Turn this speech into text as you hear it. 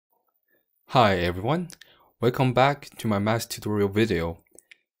Hi everyone, welcome back to my math tutorial video.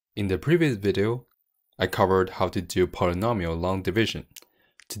 In the previous video, I covered how to do polynomial long division.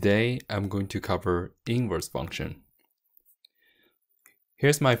 Today, I'm going to cover inverse function.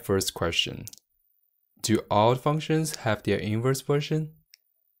 Here's my first question. Do all functions have their inverse version?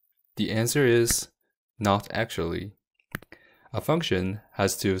 The answer is not actually. A function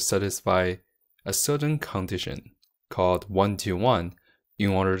has to satisfy a certain condition called 1-to-1 in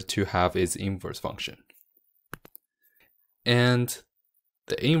order to have its inverse function. And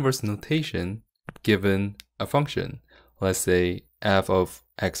the inverse notation given a function, let's say f of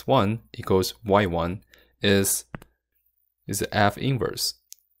x1 equals y1, is f inverse.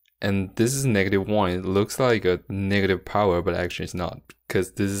 And this is -1. It looks like a negative power, but actually it's not,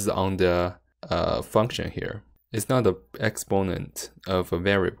 because this is on the function here. It's not the exponent of a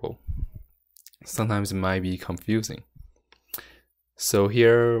variable. Sometimes it might be confusing. So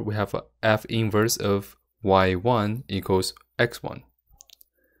here we have a f inverse of y1 equals x1.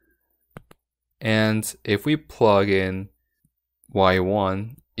 And if we plug in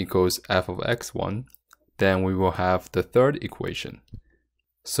y1 equals f of x1, then we will have the third equation.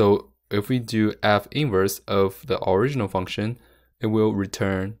 So if we do f inverse of the original function, it will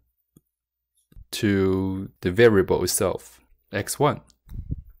return to the variable itself, x1.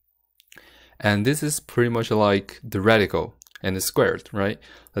 And this is pretty much like the radical and the squared, right?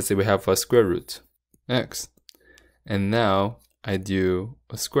 Let's say we have a square root, x. And now I do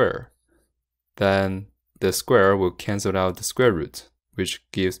a square. Then the square will cancel out the square root, which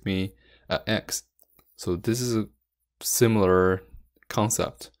gives me an x. So this is a similar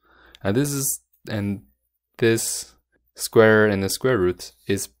concept. And this square and the square root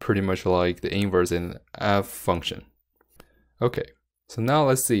is pretty much like the inverse in f function. Okay, so now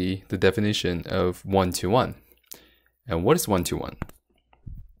let's see the definition of 1-to-1. And what is 1-to-1?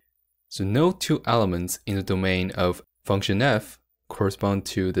 So no two elements in the domain of function f correspond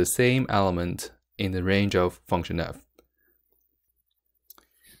to the same element in the range of function f.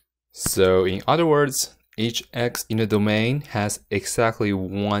 So in other words, each x in the domain has exactly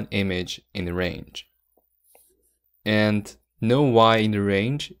one image in the range. And no y in the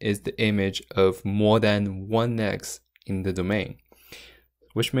range is the image of more than one x in the domain,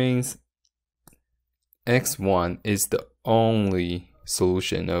 which means x1 is the only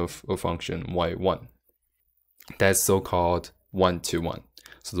solution of a function y1. That's so-called 1-to-1.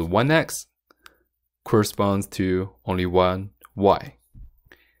 So the 1x corresponds to only one y,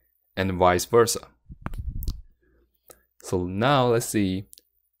 and vice versa. So now let's see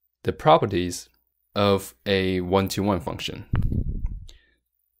the properties of a 1-to-1 function.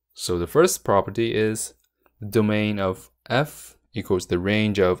 So the first property is the domain of f equals the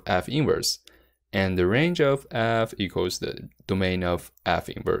range of f inverse, and the range of f equals the domain of f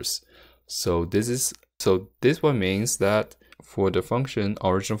inverse. So this one means that for the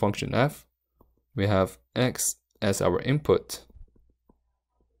original function f, we have x as our input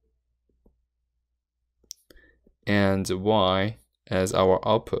and y as our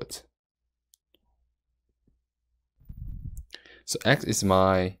output. So x is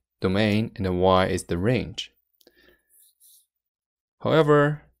my domain and y is the range.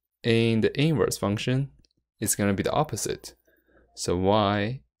 However, in the inverse function, it's going to be the opposite. So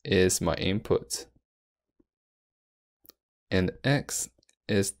y is my input and x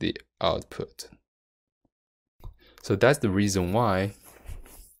is the output. So that's the reason why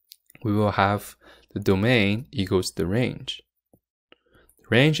we will have the domain equals the range. The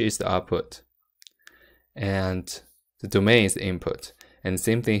range is the output and the domain is the input. And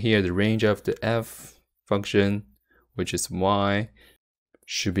same thing here, the range of the f function, which is y,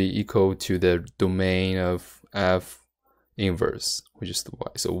 should be equal to the domain of f inverse, which is the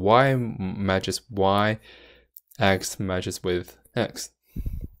y. So y matches y, x matches with x.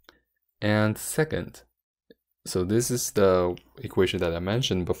 And second, so this is the equation that I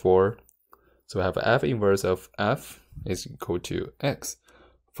mentioned before. So I have f inverse of f is equal to x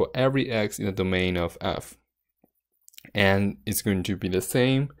for every x in the domain of f. And it's going to be the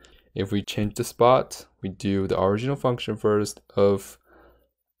same if we change the spot. We do the original function first of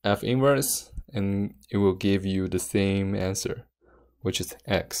f inverse, and it will give you the same answer, which is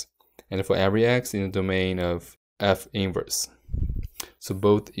x. And for every x in the domain of f inverse. So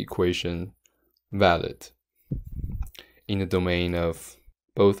both equations valid in the domain of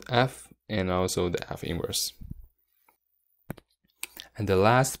both f and also the f inverse. And the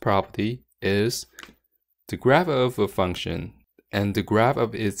last property is the graph of a function and the graph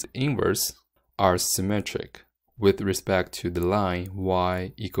of its inverse are symmetric with respect to the line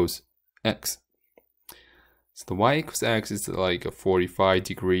y equals x. So the y equals x is like a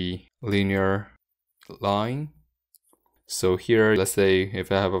 45-degree linear line. So here, let's say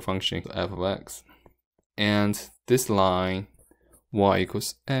if I have a function f of x, and this line y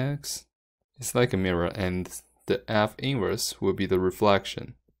equals x is like a mirror, and the f inverse will be the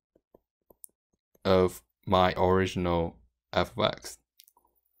reflection of my original f of x.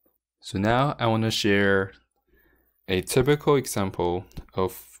 So now I want to share a typical example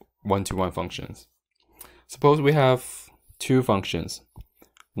of one-to-one functions. Suppose we have two functions.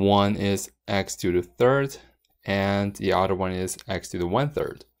 One is x to the third, and the other one is x to the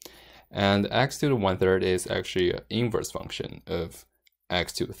 1/3. And x to the 1/3 is actually an inverse function of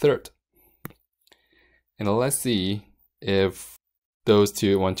x to the third. And let's see if those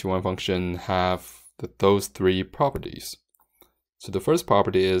two one-to-one functions have those three properties. So the first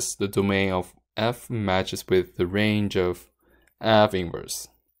property is the domain of f matches with the range of f inverse,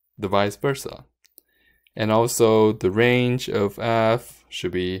 the vice versa. And also the range of f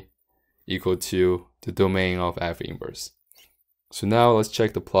should be equal to the domain of f inverse. So now let's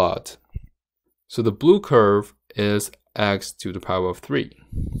check the plot. So the blue curve is x to the power of 3.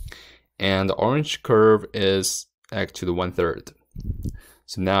 And the orange curve is x to the 1/3.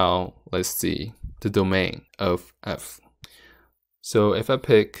 So now let's see the domain of f. So if I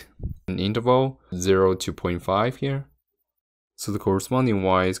pick an interval 0 to 0.5 here, so the corresponding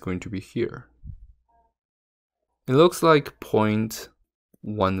y is going to be here. It looks like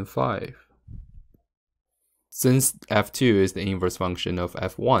 0.15. Since f2 is the inverse function of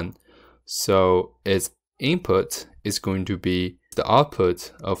f1, so its input is going to be the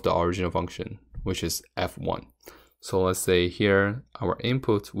output of the original function, which is f1. So let's say here our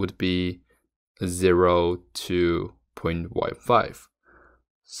input would be 0 to 0.15.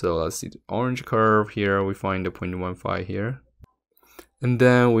 So let's see the orange curve here, we find the 0.15 here. And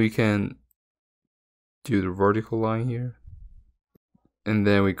then we can do the vertical line here. And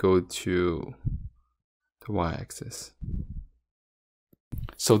then we go to the y-axis.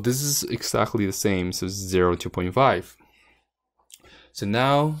 So this is exactly the same, so 0 to 0.5. So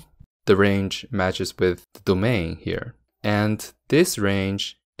now the range matches with the domain here. And this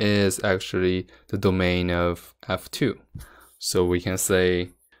range is actually the domain of f2. So we can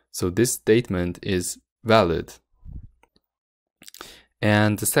say, so this statement is valid.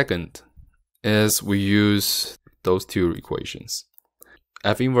 And the second is we use those two equations.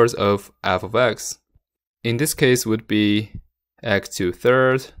 F inverse of f of x, in this case would be x to the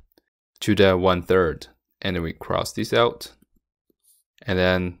third to the 1/3. And then we cross this out. And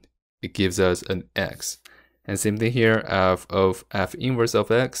then it gives us an x. And same thing here, f of f inverse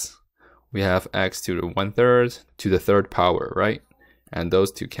of x, we have x to the 1/3 to the third power, right? And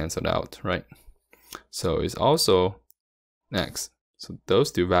those two cancel out, right? So it's also x. So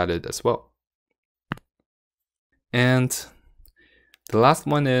those two valid as well. And the last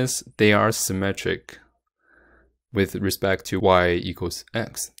one is they are symmetric with respect to y equals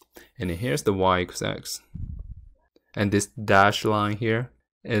x. And here's the y equals x. And this dashed line here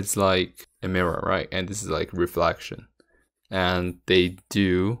is like a mirror, right? And this is like reflection. And they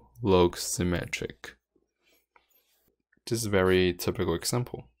do look symmetric. This is a very typical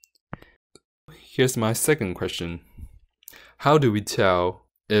example. Here's my second question. How do we tell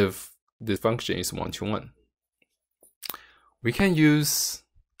if the function is one-to-one? We can use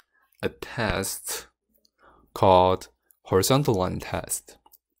a test called horizontal line test.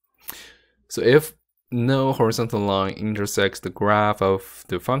 So if no horizontal line intersects the graph of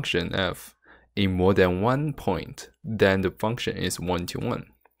the function f in more than one point, then the function is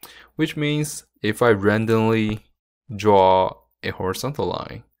one-to-one. Which means if I randomly draw a horizontal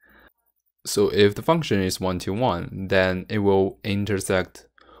line, so if the function is one-to-one, then it will intersect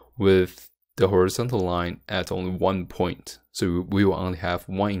with the horizontal line at only one point. So we will only have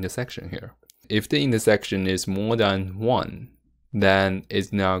one intersection here. If the intersection is more than one, then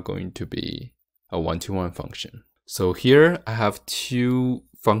it's now going to be a one-to-one function. So here I have two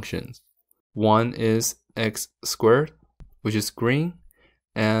functions. One is x squared, which is green,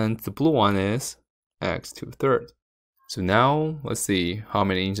 and the blue one is x to the third. So now let's see how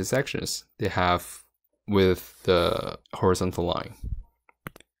many intersections they have with the horizontal line.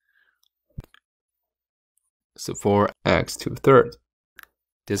 So for x to the third,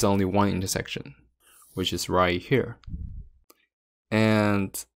 there's only one intersection, which is right here.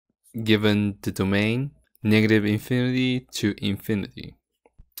 And given the domain -infinity to infinity,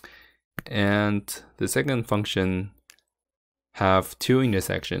 and the second function have two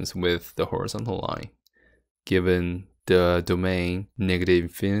intersections with the horizontal line, given the domain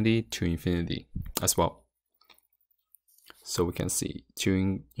 -infinity to infinity as well. So we can see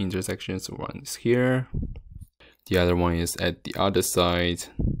two intersections, one is here The other one is at the other side.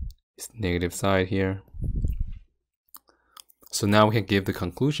 It's negative side here. So now we can give the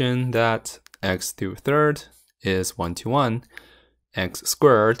conclusion that x to the third is 1-to-1. X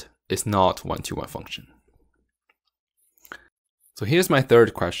squared is not 1-to-1 function. So here's my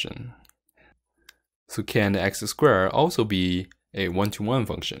third question. So can x squared also be a 1-to-1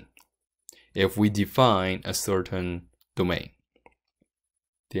 function if we define a certain domain?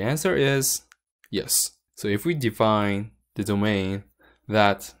 The answer is yes. So if we define the domain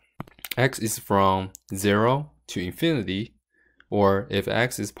that x is from 0 to infinity, or if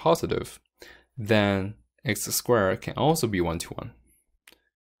x is positive, then x squared can also be 1-to-1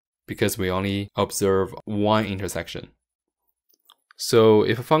 because we only observe one intersection. So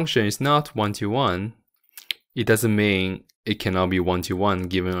if a function is not 1-to-1, it doesn't mean it cannot be 1-to-1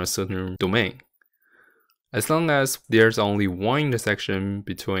 given a certain domain. As long as there's only one intersection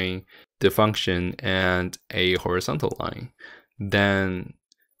between the function and a horizontal line, then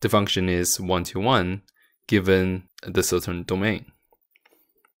the function is 1-to-1 given the certain domain.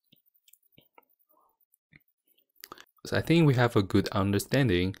 So I think we have a good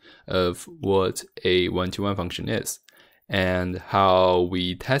understanding of what a 1-to-1 function is and how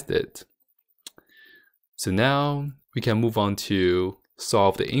we test it. So now we can move on to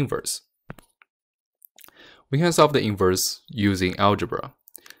solve the inverse. We can solve the inverse using algebra.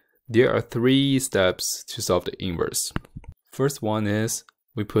 There are 3 steps to solve the inverse. First one is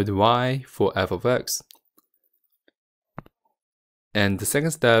we put y for f of x. And the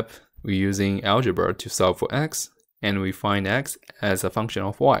second step, we're using algebra to solve for x, and we find x as a function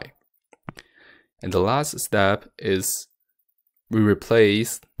of y. And the last step is we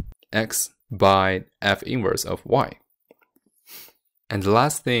replace x by f inverse of y. And the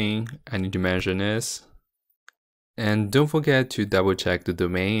last thing I need to mention is, and don't forget to double check the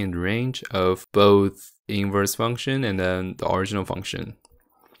domain and range of both inverse function and then the original function,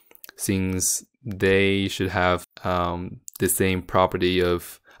 since they should have the same property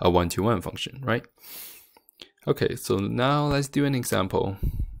of a 1-to-1 function, right? Okay, so now let's do an example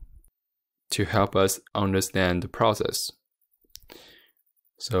to help us understand the process.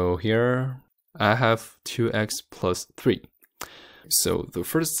 So here I have 2x plus 3. So the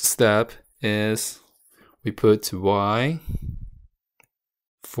first step is we put y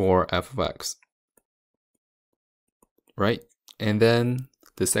for f of x, right? And then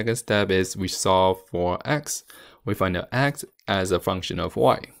the second step is we solve for x. We find out x as a function of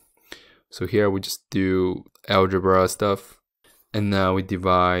y. So here we just do algebra stuff. And now we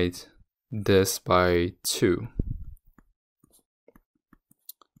divide this by 2.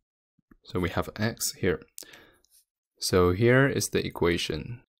 So we have x here. So here is the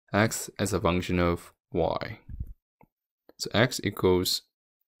equation. X as a function of y. So x equals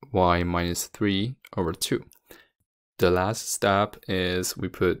y minus 3 over 2. The last step is we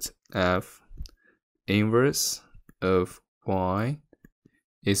put f inverse of y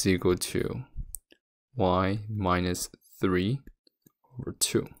is equal to y minus 3 over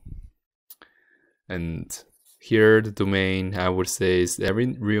 2. And here the domain, I would say, is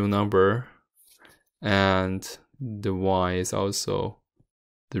every real number, and the y is also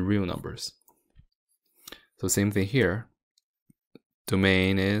the real numbers. So same thing here.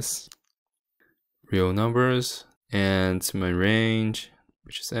 Domain is real numbers, and my range,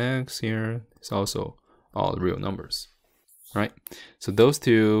 which is x here, is also all real numbers, right? So those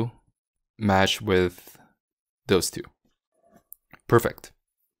two match with those two. Perfect.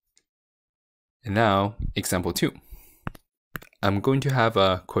 And now, example 2. I'm going to have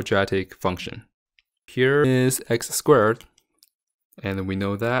a quadratic function. Here is x squared, and we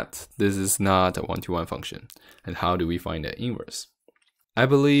know that this is not a 1-to-1 function. And how do we find the inverse? I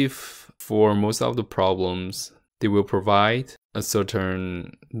believe for most of the problems, they will provide a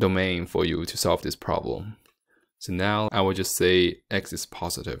certain domain for you to solve this problem. So now I will just say x is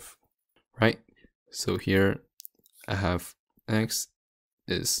positive, right? So here I have x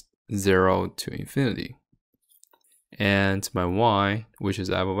is 0 to infinity. And my y, which is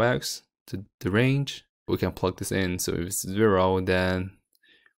f of x, the range, we can plug this in. So if it's 0, then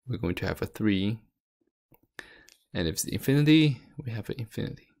we're going to have a 3. And if it's infinity, we have an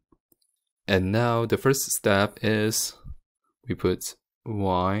infinity. And now the first step is we put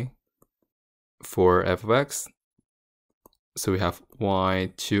y for f of x. So we have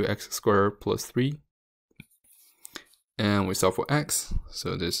y 2x squared plus 3. And we solve for x.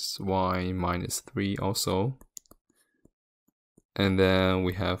 So this is y minus 3 also. And then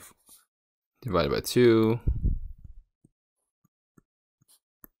we have divided by 2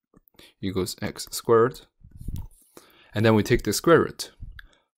 equals x squared. And then we take the square root.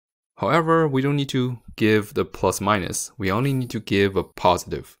 However, we don't need to give the plus minus. We only need to give a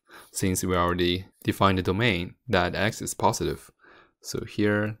positive, since we already defined the domain that x is positive. So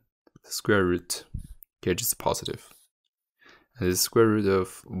here, the square root, here just positive. And this is square root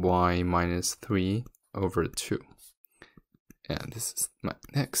of y minus 3 over 2. And this is my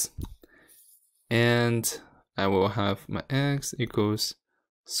x. And I will have my x equals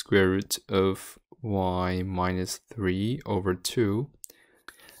square root of y minus 3 over 2.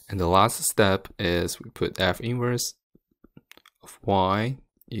 And the last step is we put f inverse of y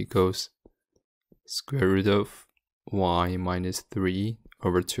equals square root of y minus 3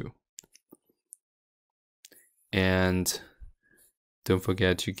 over 2. And don't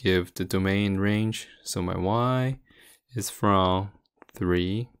forget to give the domain range. So my y is from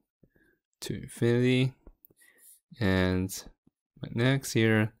 3 to infinity. And my next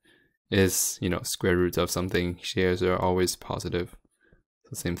here is, square root of something. Shares are always positive.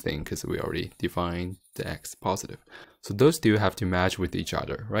 So same thing, because we already defined the x positive. So those two have to match with each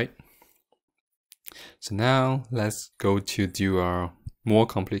other, right? So now let's go to do our more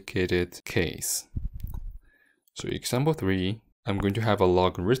complicated case. So example 3, I'm going to have a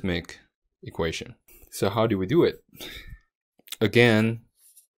logarithmic equation. So how do we do it? Again,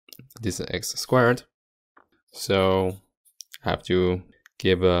 this is x squared. So I have to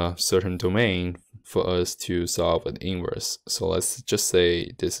give a certain domain for us to solve an inverse. So let's just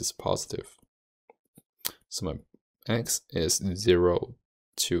say this is positive. So my x is 0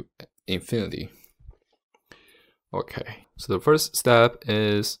 to infinity. Okay, so the first step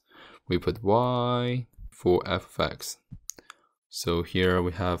is we put y for f of x. So here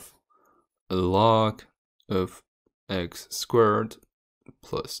we have a log of x squared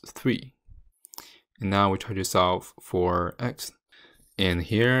plus 3. And now we try to solve for x. And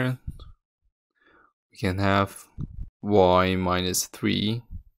here we can have y minus 3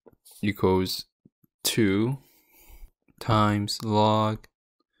 equals 2 times log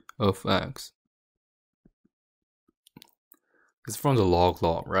of x. It's from the log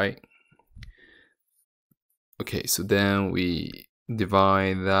law, right? Okay, so then we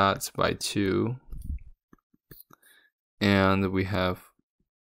divide that by 2. And we have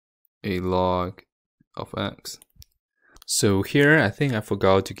a log of x. So here, I think I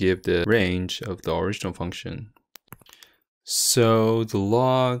forgot to give the range of the original function. So the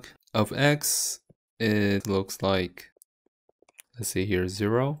log of x, it looks like, let's see here,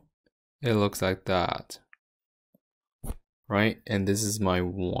 0. It looks like that, right? And this is my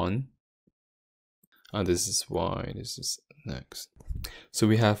 1. This is y, this is next. So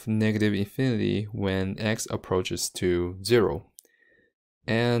we have negative infinity when x approaches to 0.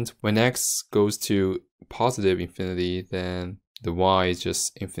 And when x goes to positive infinity, then the y is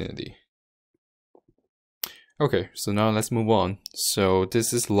just infinity. Okay, so now let's move on. So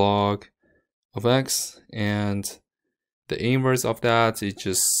this is log of x, and the inverse of that is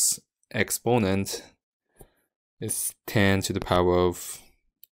just exponent. It's 10 to the power of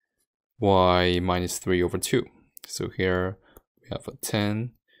y minus 3 over 2. So here we have a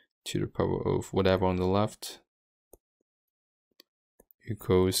 10 to the power of whatever on the left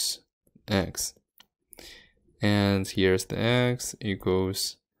equals x. And here's the x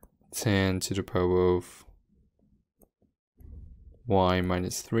equals 10 to the power of y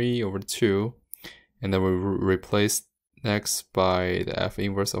minus 3 over 2. And then we replace x by the f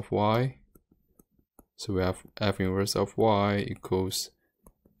inverse of y. So we have f inverse of y equals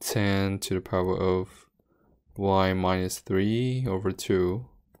 10 to the power of y minus 3 over 2.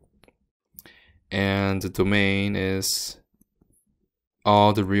 And the domain is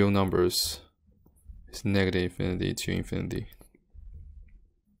all the real numbers. It's negative infinity to infinity.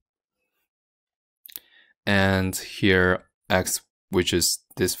 And here x, which is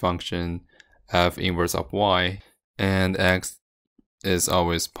this function, f inverse of y, and x is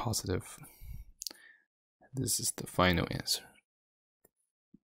always positive. This is the final answer.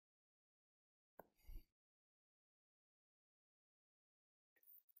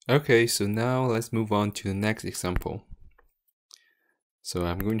 Okay, so now let's move on to the next example. So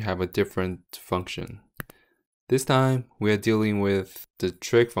I'm going to have a different function. This time we are dealing with the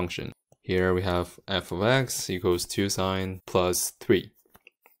trig function. Here we have f of x equals 2 sine plus 3.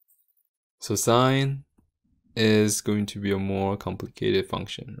 So sine is going to be a more complicated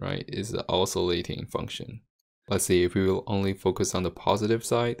function, right? It's an oscillating function. Let's see, if we will only focus on the positive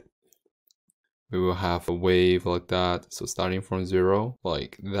side, we will have a wave like that. So starting from 0,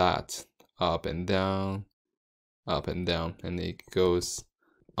 like that, up and down, and it goes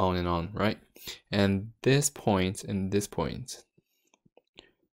on and on, right? And this point and this point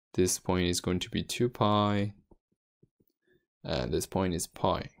is going to be 2 pi, and this point is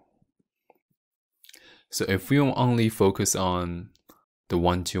pi. So if we only focus on the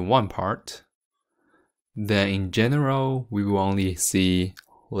 1-to-1 part, then in general, we will only see,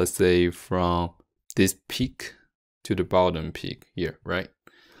 let's say, from this peak to the bottom peak here, right?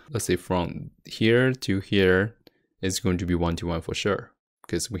 Let's say from here to here, it's going to be 1-to-1 for sure,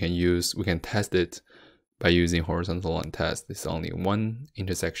 because we can test it by using horizontal line test. It's only one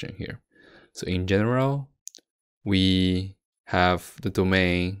intersection here. So in general, we have the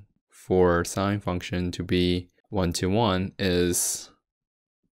domain for sine function to be 1-to-1 is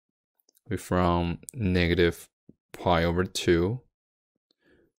from negative pi over 2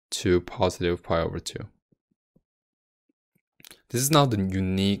 to positive pi over 2. This is not the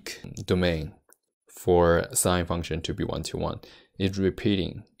unique domain for sine function to be 1-to-1. It's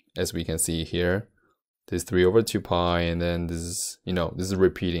repeating, as we can see here. This 3 over 2 pi, and then this is, this is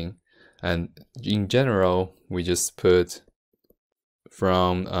repeating. And in general, we just put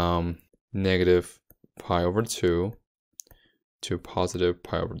from negative pi over 2 to positive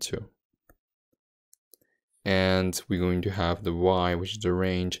pi over 2. And we're going to have the y, which is the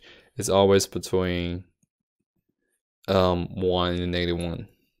range, is always between 1 and -1.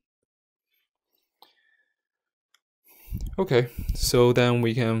 Okay, so then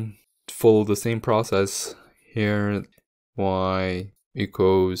we can follow the same process here. Y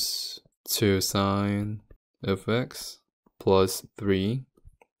equals 2 sine of x plus 3.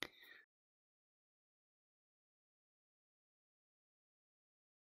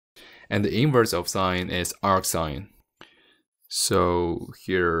 And the inverse of sine is arcsine. So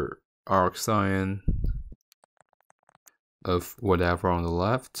here, arcsine of whatever on the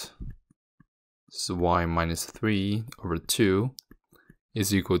left, so y minus 3 over 2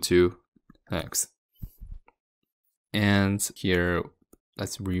 is equal to x. And here,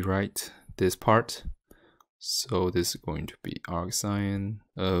 let's rewrite this part. So this is going to be arcsine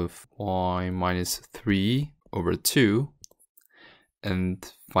of y minus 3 over 2.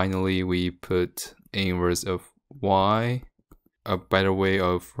 And finally, we put a inverse of y. A better way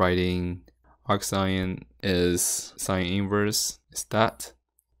of writing arcsine is sine inverse is that.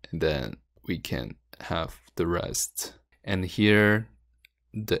 And then we can have the rest. And here,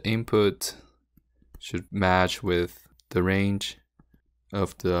 the input should match with the range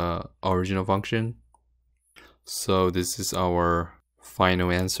of the original function. So this is our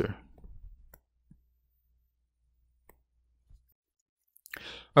final answer.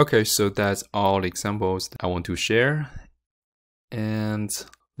 Okay, so that's all the examples I want to share. And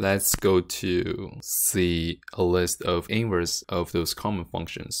let's go to see a list of inverse of those common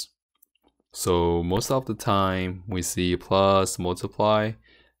functions. So most of the time we see plus, multiply,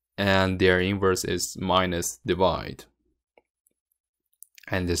 and their inverse is minus, divide.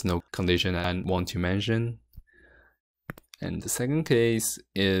 And there's no condition I want to mention. And the second case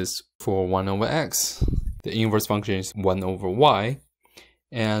is for 1 over x. The inverse function is 1 over y.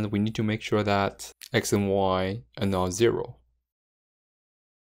 And we need to make sure that x and y are not 0.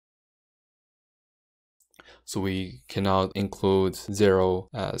 So we cannot include 0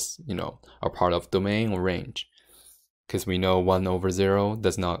 as, a part of domain or range, because we know 1 over 0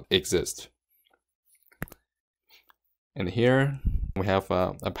 does not exist. And here we have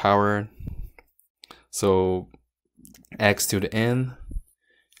a power. So x to the n,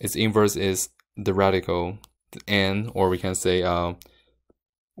 its inverse is the radical n, or we can say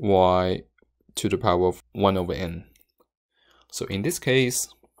y to the power of 1 over n. So in this case,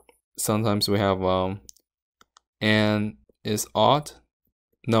 sometimes we have n is odd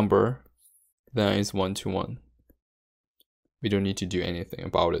number, then it's 1-to-1. We don't need to do anything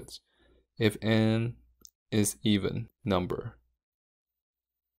about it. If n is even number,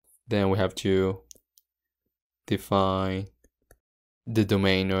 then we have to define the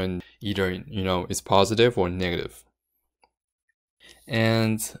domain on either, it's positive or negative.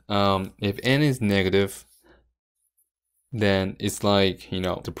 And if n is negative, then it's like,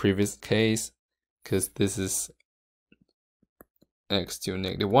 the previous case, because this is x to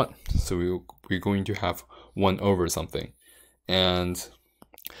 -1. So we're going to have 1 over something. And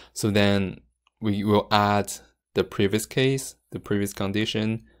so then we will add the previous case, the previous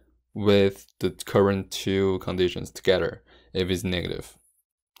condition, with the current two conditions together if it's negative.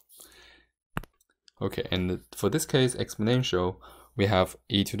 Okay, and for this case, exponential, we have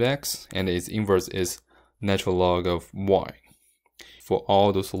e to the x, and its inverse is natural log of y. For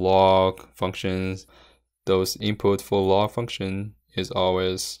all those log functions, those input for log function is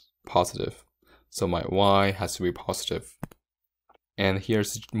always positive. So my y has to be positive. And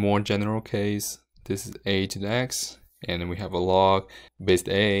here's a more general case. This is a to the x, and we have a log based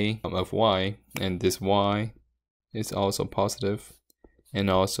a of y, and this y is also positive. And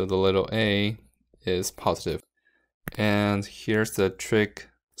also the little a is positive. And here's the trig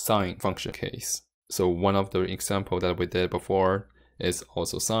sine function case. So one of the example that we did before is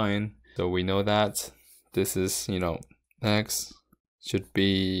also sine. So we know that this is, x should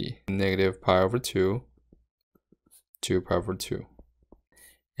be negative pi over 2 to pi over 2.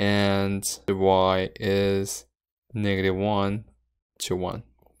 And the y is negative 1 to 1.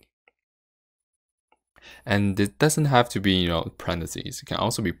 And it doesn't have to be, parentheses. It can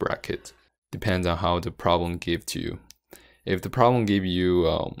also be bracket. Depends on how the problem gives to you. If the problem gives you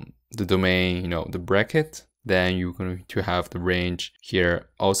the domain, the bracket, then you're going to have the range here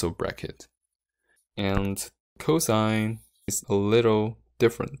also bracket. And cosine is a little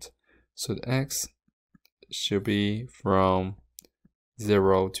different. So the x should be from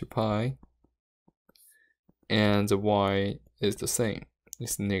 0 to pi, and the y is the same.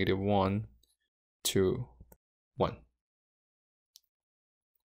 It's negative 1 to 1.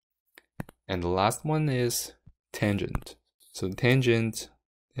 And the last one is tangent. So the tangent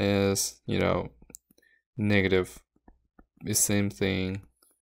is, negative, the same thing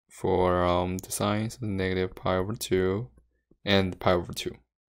for the sine, so negative pi over 2 and pi over 2.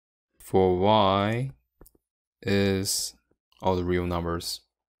 For y is all the real numbers.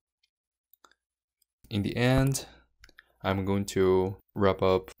 In the end, I'm going to wrap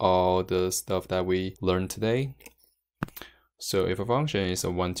up all the stuff that we learned today. So if a function is a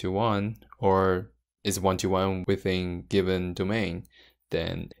 1-to-1 or is 1-to-1 within given domain,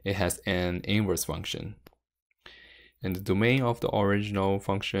 then it has an inverse function. And the domain of the original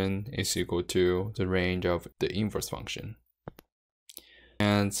function is equal to the range of the inverse function.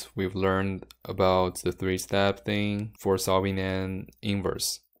 And we've learned about the 3-step thing for solving an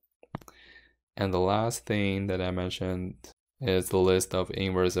inverse. And the last thing that I mentioned is the list of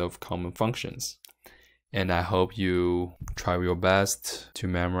inverse of common functions. And I hope you try your best to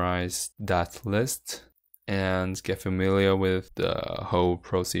memorize that list and get familiar with the whole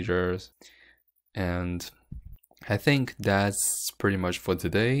procedures. And I think that's pretty much for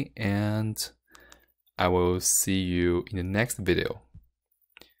today, and I will see you in the next video.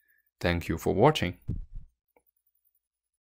 Thank you for watching.